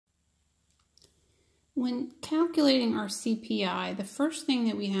When calculating our CPI, the first thing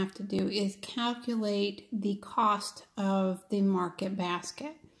that we have to do is calculate the cost of the market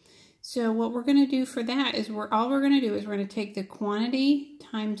basket. So what we're going to do for that is we're going to take the quantity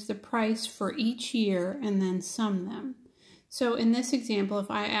times the price for each year and then sum them. So in this example,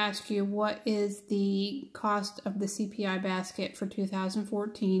 if I ask you what is the cost of the CPI basket for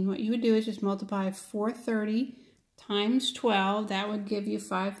 2014, what you would do is just multiply 430 times 12, that would give you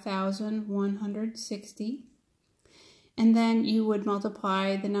 5,160. And then you would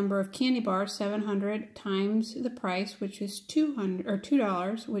multiply the number of candy bars, 700, times the price, which is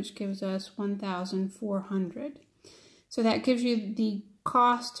 $2, which gives us 1,400. So that gives you the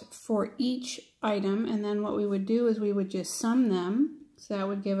cost for each item, and then what we would do is we would just sum them. So that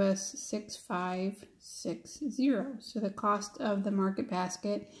would give us 6,560. So the cost of the market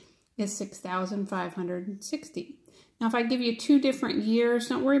basket is 6,560. Now if I give you two different years,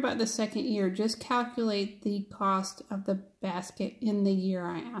 don't worry about the second year, just calculate the cost of the basket in the year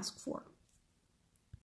I ask for.